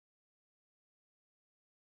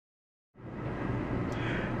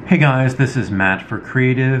Hey guys, this is Matt for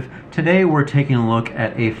Creative. Today we're taking a look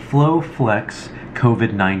at a Flowflex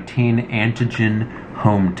COVID-19 antigen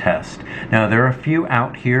home test. Now there are a few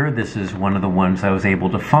out here. This is one of the ones I was able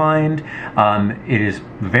to find. It is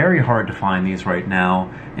very hard to find these right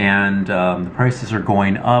now, and the prices are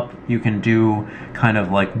going up. You can do kind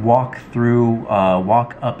of like walk-up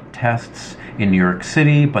tests in New York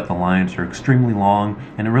City, but the lines are extremely long,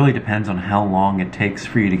 and it really depends on how long it takes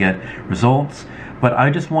for you to get results. But I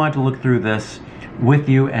just wanted to look through this with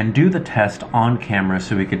you and do the test on camera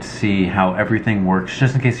so we could see how everything works,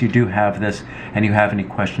 just in case you do have this and you have any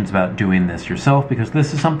questions about doing this yourself, because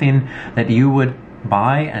this is something that you would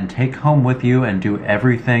buy and take home with you and do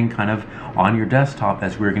everything kind of on your desktop,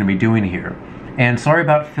 as we're going to be doing here. And sorry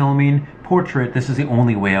about filming portrait. This is the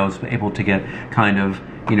only way I was able to get kind of,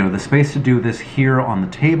 you know, the space to do this here on the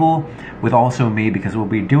table with also me, because we'll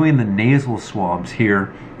be doing the nasal swabs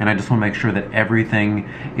here, and I just want to make sure that everything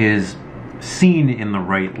is seen in the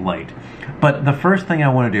right light. But the first thing I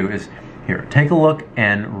want to do is, here, take a look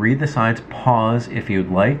and read the sides, pause if you'd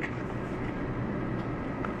like.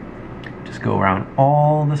 Just go around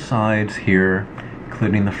all the sides here,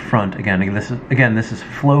 including the front. Again, this is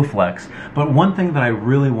Flowflex. But one thing that I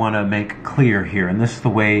really want to make clear here, and this is the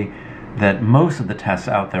way that most of the tests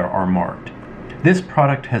out there are marked. This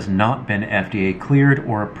product has not been FDA cleared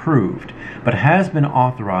or approved, but has been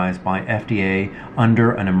authorized by FDA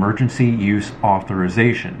under an emergency use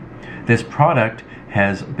authorization. This product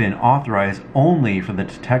has been authorized only for the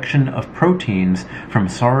detection of proteins from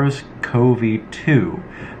SARS-CoV-2,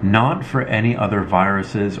 not for any other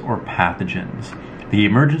viruses or pathogens. The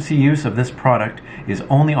emergency use of this product is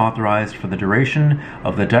only authorized for the duration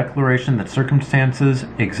of the declaration that circumstances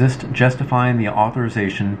exist justifying the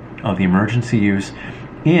authorization of the emergency use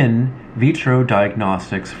in vitro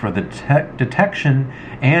diagnostics for the detection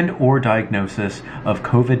and or diagnosis of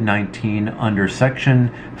COVID-19 under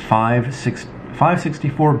Section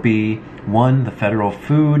 564B(1) the Federal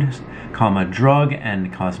Food, Drug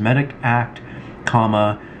and Cosmetic Act,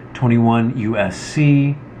 21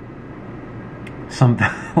 USC.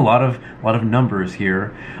 A lot of numbers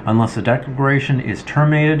here, unless the declaration is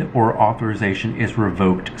terminated or authorization is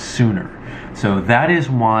revoked sooner. So that is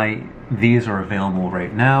why these are available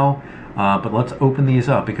right now. But let's open these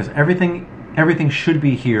up, because everything should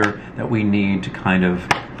be here that we need to kind of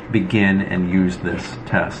begin and use this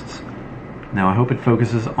tests. Now I hope it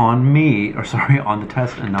focuses on me, or sorry, on the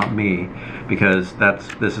test and not me, because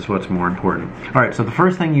this is what's more important. All right, so the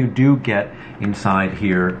first thing you do get inside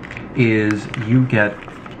here is you get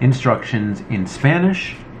instructions in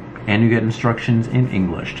Spanish and you get instructions in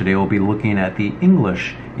English. Today we'll be looking at the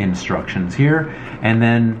English instructions here, and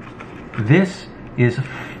then this is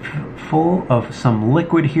full of some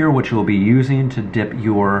liquid here, which you'll be using to dip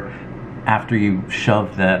after you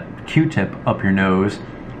shove that Q-tip up your nose.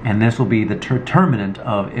 And this will be the determinant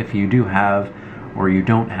of if you do have or you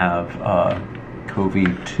don't have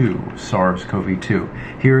COVID-2, SARS-CoV-2.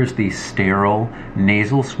 Here is the sterile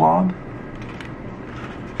nasal swab.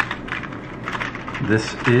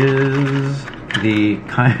 This is the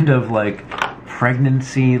kind of like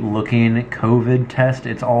pregnancy-looking COVID test.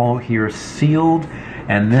 It's all here sealed,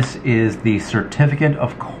 and this is the certificate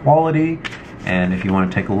of quality. And if you want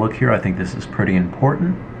to take a look here, I think this is pretty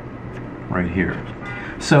important right here.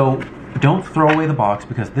 So don't throw away the box,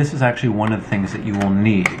 because this is actually one of the things that you will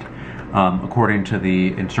need according to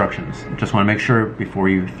the instructions. Just want to make sure before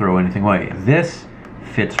you throw anything away. This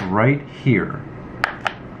fits right here,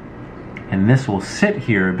 and this will sit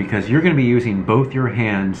here because you're going to be using both your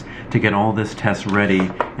hands to get all this test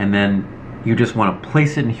ready, and then you just want to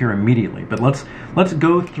place it in here immediately. But let's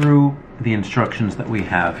go through the instructions that we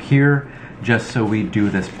have here, just so we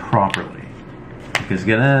do this properly. Because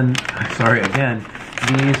again,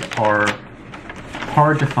 these are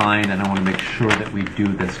hard to find, and I want to make sure that we do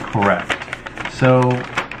this correct. So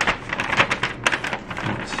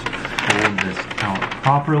let's fold this out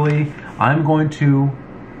properly. I'm going to,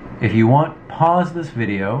 if you want, pause this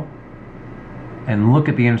video and look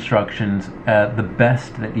at the instructions the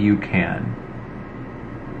best that you can.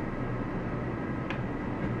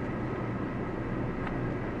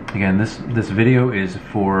 Again, this video is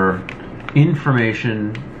for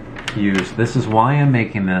information use. This is why I'm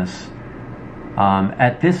making this.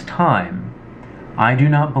 At this time, I do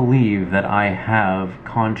not believe that I have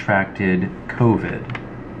contracted COVID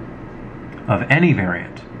of any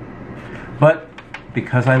variant. But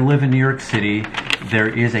because I live in New York City, there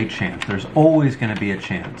is a chance. There's always going to be a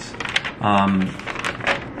chance.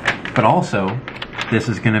 But also, this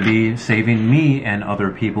is going to be saving me and other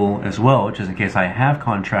people as well, just in case I have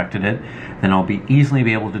contracted it, then I'll be easily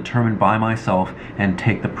be able to determine by myself and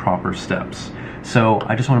take the proper steps. So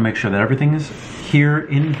I just want to make sure that everything is here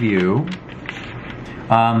in view.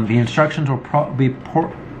 The instructions will probably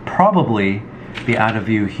be out of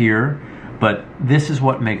view here, but this is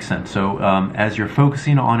what makes sense. So as you're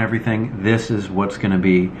focusing on everything, this is what's going to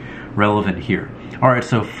be relevant here. All right,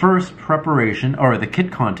 so first preparation, or the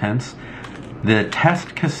kit contents: the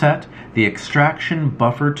test cassette, the extraction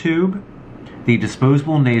buffer tube, the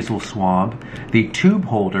disposable nasal swab, the tube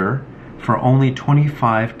holder for only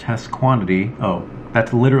 25 test quantity. Oh,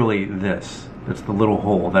 that's literally this. That's the little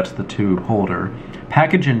hole, that's the tube holder.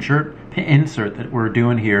 Package insert that we're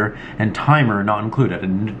doing here, and timer not included. I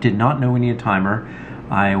did not know we need a timer.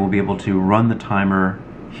 I will be able to run the timer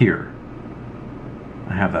here.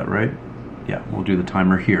 I have that right? Yeah, we'll do the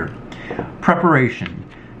timer here. Preparation.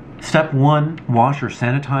 Step 1, wash or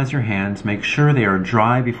sanitize your hands. Make sure they are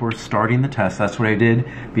dry before starting the test. That's what I did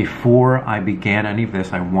before I began any of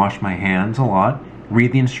this. I washed my hands a lot.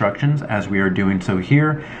 Read the instructions as we are doing so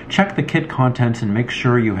here. Check the kit contents and make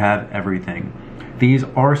sure you have everything. These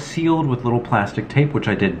are sealed with little plastic tape, which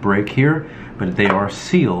I did break here, but they are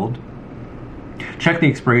sealed. Check the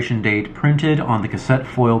expiration date printed on the cassette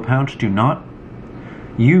foil pouch. Do not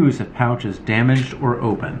use if pouch is damaged or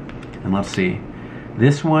open. And let's see.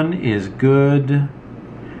 This one is good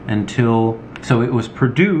until, so it was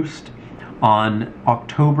produced on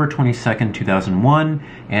October 22nd, 2001,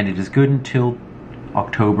 and it is good until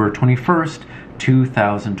October 21st,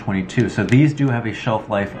 2022. So these do have a shelf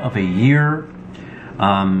life of a year.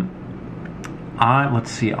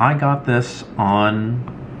 Let's see, I got this on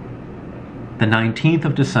the 19th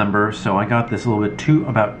of December, so I got this a little bit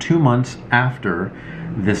about 2 months after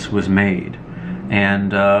this was made.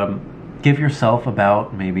 And give yourself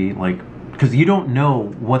about maybe because you don't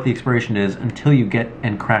know what the expiration is until you get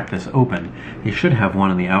and crack this open. They should have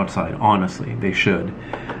one on the outside, honestly, they should.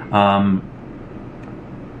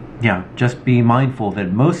 Yeah, just be mindful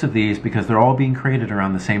that most of these, because they're all being created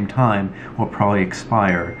around the same time, will probably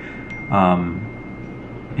expire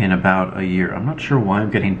in about a year. I'm not sure why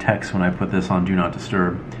I'm getting texts when I put this on Do Not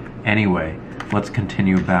Disturb. Anyway, let's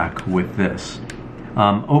continue back with this.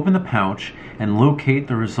 Open the pouch and locate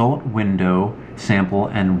the result window, sample,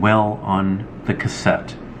 and well on the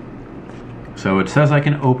cassette. So it says I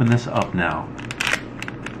can open this up now.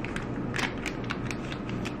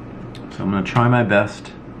 So I'm going to try my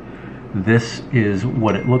best. This is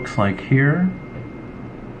what it looks like here.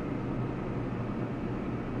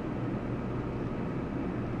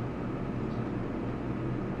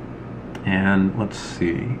 And let's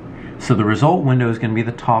see. So the result window is going to be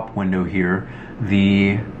the top window here.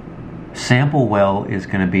 The sample well is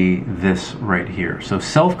going to be this right here. So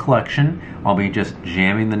self-collection, I'll be just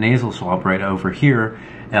jamming the nasal swab right over here.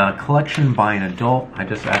 Collection by an adult,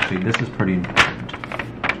 this is pretty important.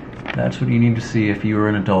 That's what you need to see if you were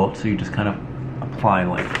an adult, so you just kind of apply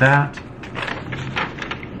like that.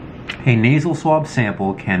 A nasal swab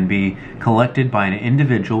sample can be collected by an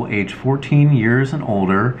individual age 14 years and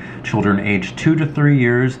older. Children aged 2 to 3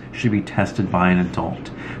 years should be tested by an adult.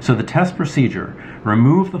 So the test procedure: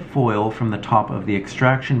 remove the foil from the top of the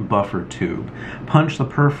extraction buffer tube. Punch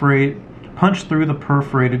through the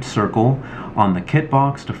perforated circle on the kit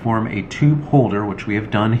box to form a tube holder, which we have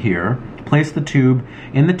done here. Place the tube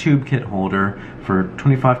in the tube kit holder. For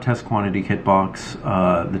 25 test quantity kit box,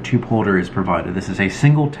 the tube holder is provided. This is a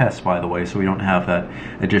single test, by the way, so we don't have that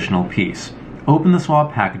additional piece. Open the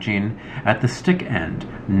swab packaging at the stick end,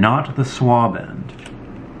 not the swab end.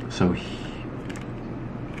 So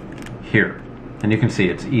here, and you can see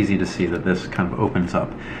it's easy to see that this kind of opens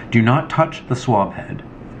up. Do not touch the swab head.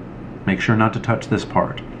 Make sure not to touch this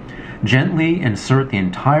part. Gently insert the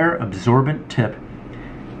entire absorbent tip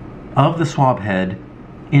of the swab head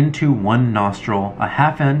into one nostril, a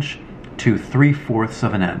 1/2 inch to 3/4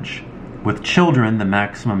 of an inch. With children, the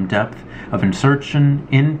maximum depth of insertion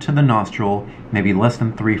into the nostril may be less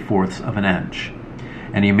than 3/4 of an inch,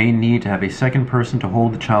 and you may need to have a second person to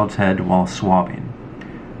hold the child's head while swabbing.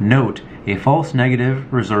 Note, a false negative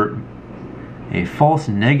result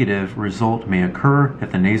may occur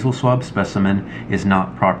if the nasal swab specimen is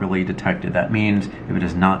not properly detected. That means if it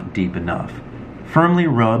is not deep enough. Firmly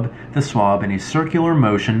rub the swab in a circular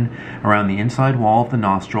motion around the inside wall of the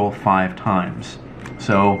nostril 5 times.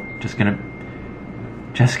 So just gonna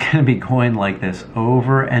be going like this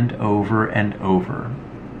over and over and over.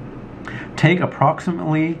 Take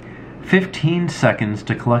approximately 15 seconds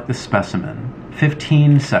to collect the specimen.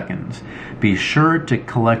 15 seconds. Be sure to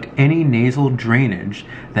collect any nasal drainage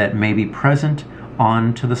that may be present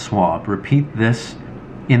onto the swab. Repeat this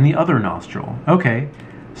in the other nostril. Okay,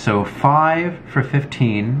 so 5 for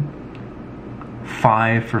 15,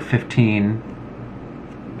 5 for 15.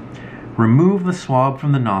 Remove the swab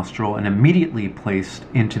from the nostril and immediately place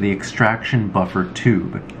into the extraction buffer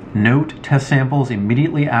tube. Note, test samples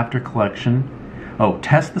immediately after collection.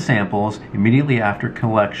 Test the samples immediately after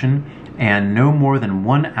collection and no more than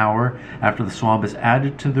 1 hour after the swab is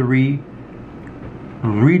added to the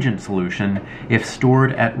reagent solution if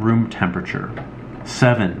stored at room temperature.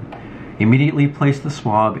 7. Immediately place the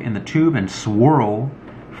swab in the tube and swirl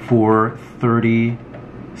for 30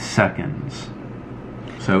 seconds.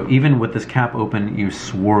 So even with this cap open, you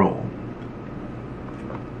swirl.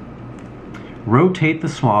 Rotate the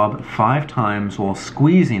swab 5 times while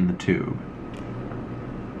squeezing the tube.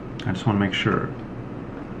 I just want to make sure.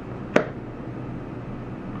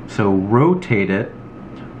 So rotate it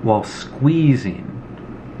while squeezing.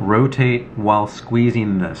 Rotate while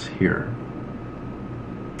squeezing this here.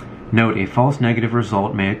 Note, a false negative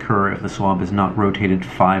result may occur if the swab is not rotated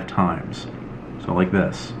 5 times. So like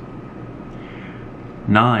this.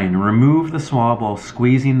 9. Remove the swab while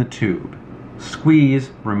squeezing the tube.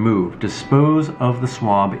 Squeeze, remove. Dispose of the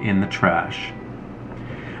swab in the trash.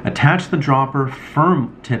 Attach the dropper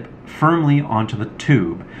tip firmly onto the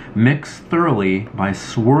tube. Mix thoroughly by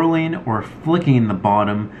swirling or flicking the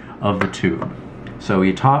bottom of the tube. So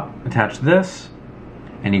you attach this,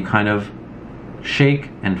 and you kind of shake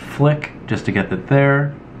and flick just to get it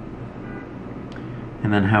there.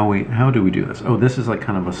 And then how do we do this? Oh, this is like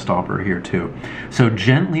kind of a stopper here too. So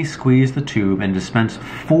gently squeeze the tube and dispense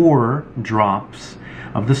 4 drops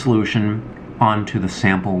of the solution onto the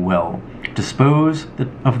sample well. Dispose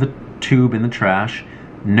of the tube in the trash.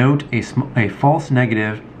 Note, a false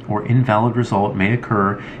negative or invalid result may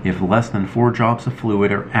occur if less than 4 drops of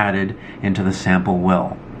fluid are added into the sample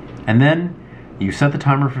well. And then you set the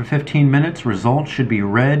timer for 15 minutes. Results should be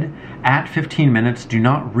read at 15 minutes. Do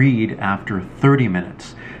not read after 30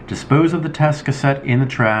 minutes. Dispose of the test cassette in the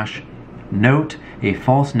trash. Note, a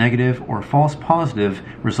false negative or false positive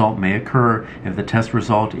result may occur if the test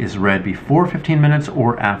result is read before 15 minutes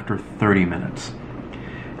or after 30 minutes.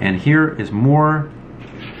 And here is more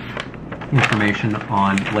information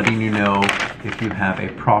on letting you know if you have a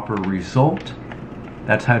proper result.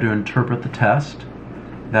 That's how to interpret the test.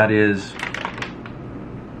 That is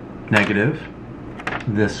negative,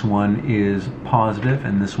 this one is positive,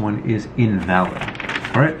 and this one is invalid.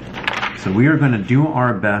 All right, so we are going to do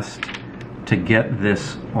our best to get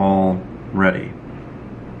this all ready.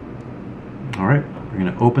 All right, we're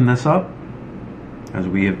going to open this up as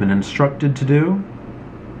we have been instructed to do.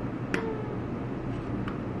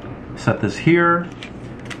 Set this here.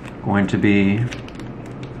 Going to be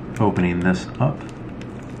opening this up.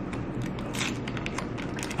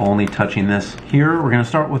 Only touching this here. We're going to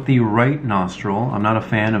start with the right nostril. I'm not a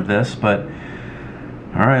fan of this, but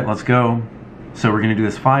all right, let's go. So we're going to do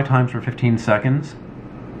this 5 times for 15 seconds.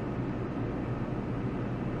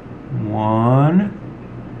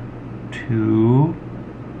 1, 2,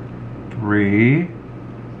 3,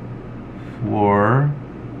 4,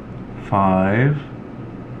 5,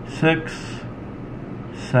 6,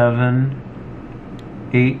 7,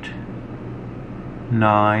 8,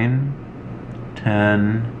 9,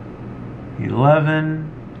 10,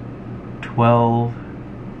 11, 12,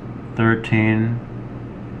 13,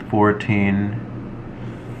 14,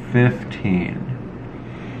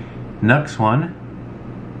 15. Next one.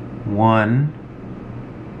 1,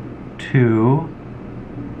 2,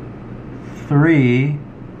 3,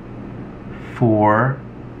 4,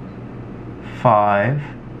 5,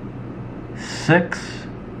 6,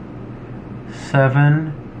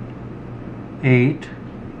 7, 8,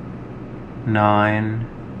 9,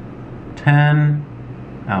 10,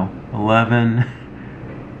 11,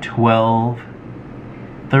 12,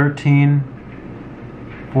 13,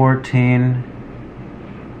 14,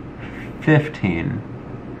 15.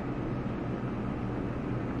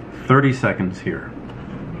 30 seconds here.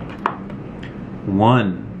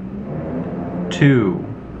 1, 2,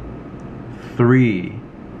 3,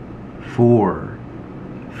 4,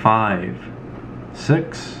 5,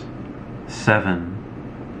 6,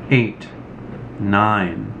 7, 8,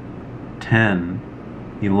 9, 10,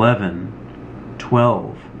 11,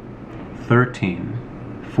 12, 13,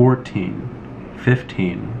 14,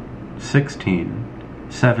 15, 16,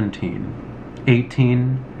 17,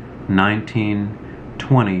 18, 19,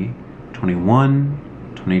 20, 21,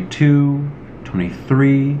 22,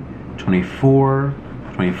 23, 24,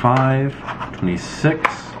 25, 26,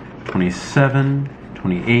 27,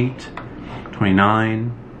 28,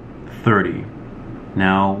 29, 30.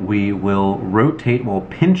 Now we will rotate while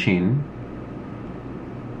pinching.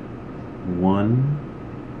 1,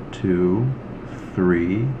 2,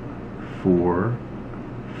 3, 4,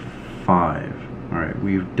 5. All right,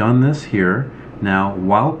 we've done this here. Now,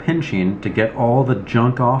 while pinching to get all the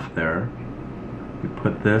junk off there, we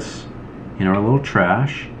put this in our little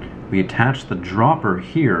trash. We attach the dropper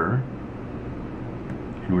here,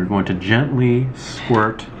 and we're going to gently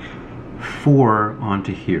squirt 4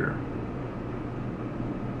 onto here.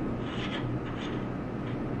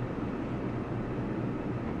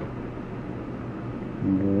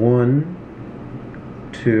 One,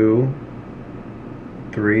 2,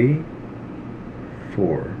 3,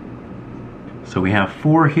 4. So we have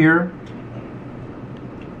 4 here.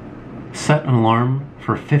 Set an alarm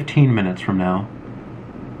for 15 minutes from now.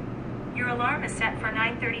 Your alarm is set for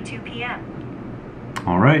 9:32 p.m.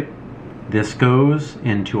 All right. This goes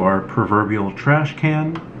into our proverbial trash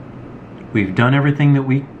can. We've done everything that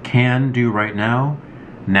we can do right now.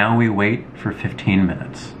 Now we wait for 15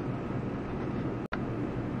 minutes.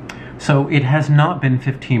 So it has not been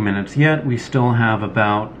 15 minutes yet. We still have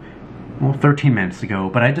about, well, 13 minutes to go,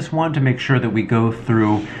 but I just wanted to make sure that we go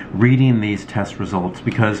through reading these test results,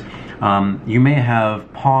 because you may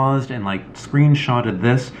have paused and like screenshotted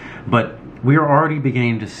this, but we are already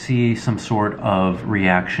beginning to see some sort of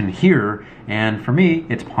reaction here, and for me,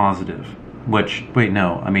 it's positive. Which, wait,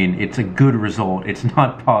 no, I mean, it's a good result. It's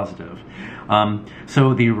not positive.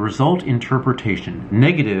 So the result interpretation,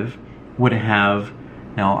 negative, would have,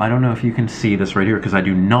 now I don't know if you can see this right here because I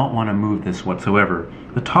do not want to move this whatsoever.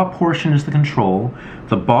 The top portion is the control.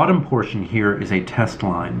 The bottom portion here is a test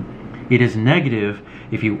line. It is negative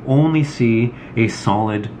if you only see a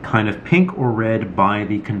solid kind of pink or red by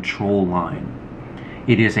the control line.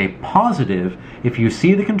 It is a positive if you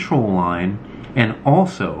see the control line and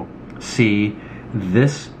also see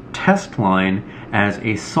this test line as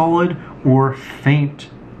a solid or faint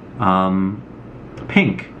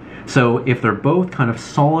pink. So if they're both kind of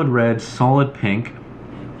solid red, solid pink,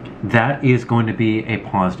 that is going to be a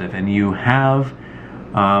positive, and you have,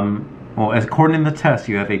 well, as according to the test,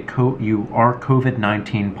 you have you are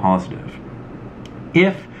COVID-19 positive.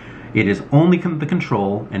 If it is only the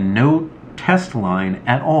control and no test line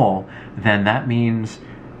at all, then that means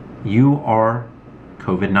you are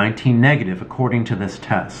COVID-19 negative according to this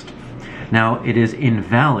test. Now, it is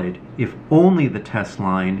invalid if only the test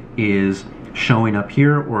line is showing up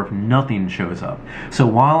here or if nothing shows up. So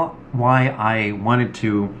why I wanted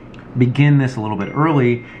to begin this a little bit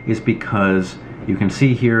early is because you can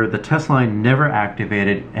see here the test line never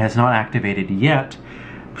activated, has not activated yet,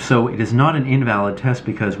 so it is not an invalid test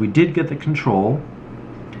because we did get the control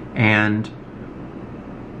and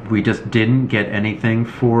we just didn't get anything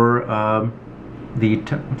for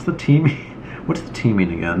what's the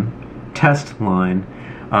teaming again? Test line.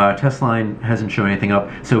 Test line hasn't shown anything up,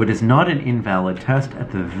 so it is not an invalid test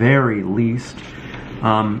at the very least.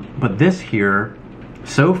 But this here,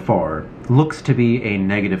 so far, looks to be a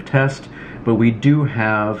negative test, but we do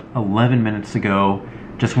have 11 minutes to go.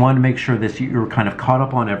 Just wanted to make sure that you're kind of caught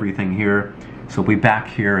up on everything here, so we'll be back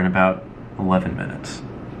here in about 11 minutes.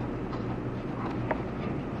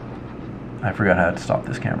 I forgot how to stop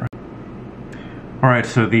this camera. Alright,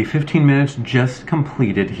 so the 15 minutes just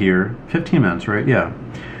completed here. 15 minutes, right? Yeah.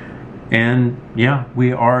 And yeah,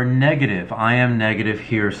 we are negative. I am negative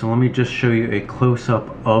here, so let me just show you a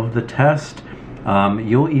close-up of the test.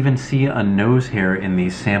 You'll even see a nose hair in the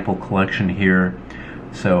sample collection here.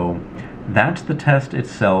 So that's the test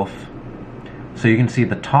itself. So you can see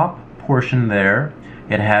the top portion there.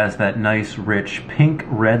 It has that nice rich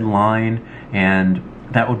pink-red line, and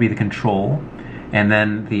that would be the control. And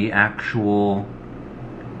then the actual,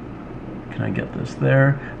 can I get this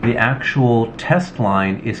there? The actual test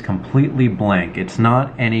line is completely blank. It's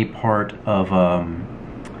not any part of,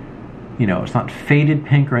 you know, it's not faded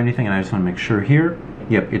pink or anything, and I just want to make sure here.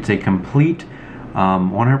 Yep, it's a complete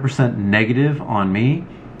 100% negative on me.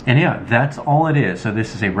 And yeah, that's all it is. So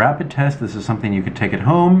this is a rapid test. This is something you could take at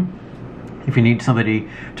home. If you need somebody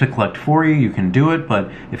to collect for you, you can do it. But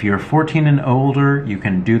if you're 14 and older, you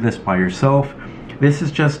can do this by yourself. This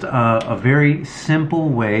is just a very simple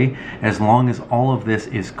way, as long as all of this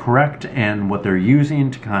is correct and what they're using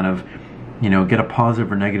to kind of, you know, get a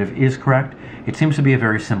positive or negative is correct. It seems to be a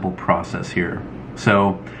very simple process here.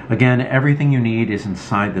 So again, everything you need is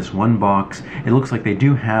inside this one box. It looks like they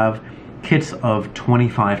do have kits of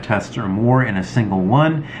 25 tests or more in a single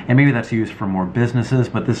one, and maybe that's used for more businesses,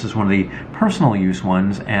 but this is one of the personal use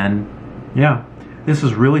ones, and yeah, this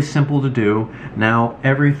is really simple to do. Now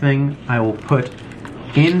everything I will put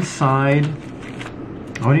inside.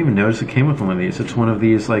 I didn't even notice it came with one of these. It's one of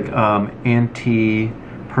these like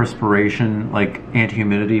anti-perspiration, like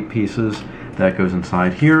anti-humidity pieces that goes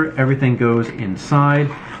inside here. Everything goes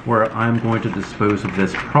inside. where I'm going to dispose of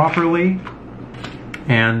this properly.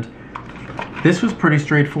 And this was pretty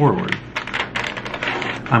straightforward.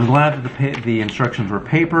 I'm glad that the instructions were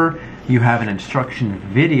paper. You have an instruction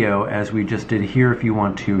video, as we just did here, if you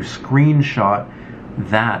want to screenshot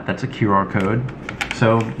that. That's a QR code.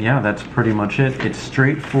 So yeah, that's pretty much it. It's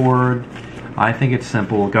straightforward. I think it's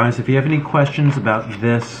simple. Guys, if you have any questions about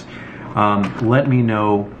this, let me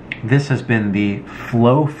know. This has been the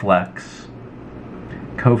Flowflex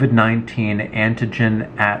COVID-19 antigen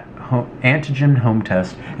home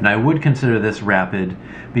test, and I would consider this rapid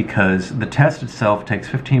because the test itself takes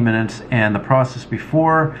 15 minutes and the process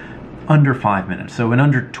before under 5 minutes. So in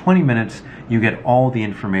under 20 minutes, you get all the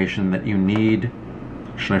information that you need.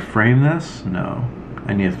 Should I frame this? No,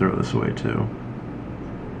 I need to throw this away too.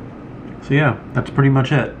 So yeah, that's pretty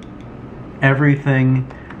much it. Everything,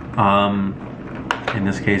 in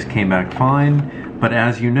this case, came back fine. But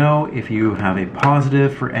as you know, if you have a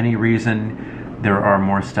positive for any reason, there are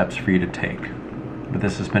more steps for you to take. But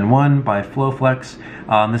this has been one by Flowflex.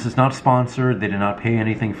 This is not sponsored. They did not pay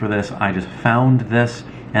anything for this. I just found this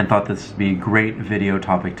and thought this would be a great video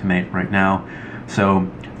topic to make right now. So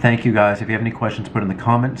thank you guys. If you have any questions, put in the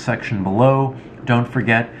comment section below. Don't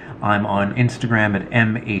forget, I'm on Instagram at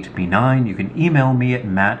m8b9. You can email me at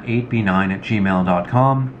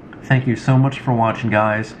matt8b9@gmail.com. Thank you so much for watching,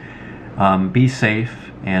 guys. Be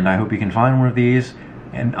safe, and I hope you can find one of these,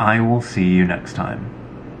 and I will see you next time.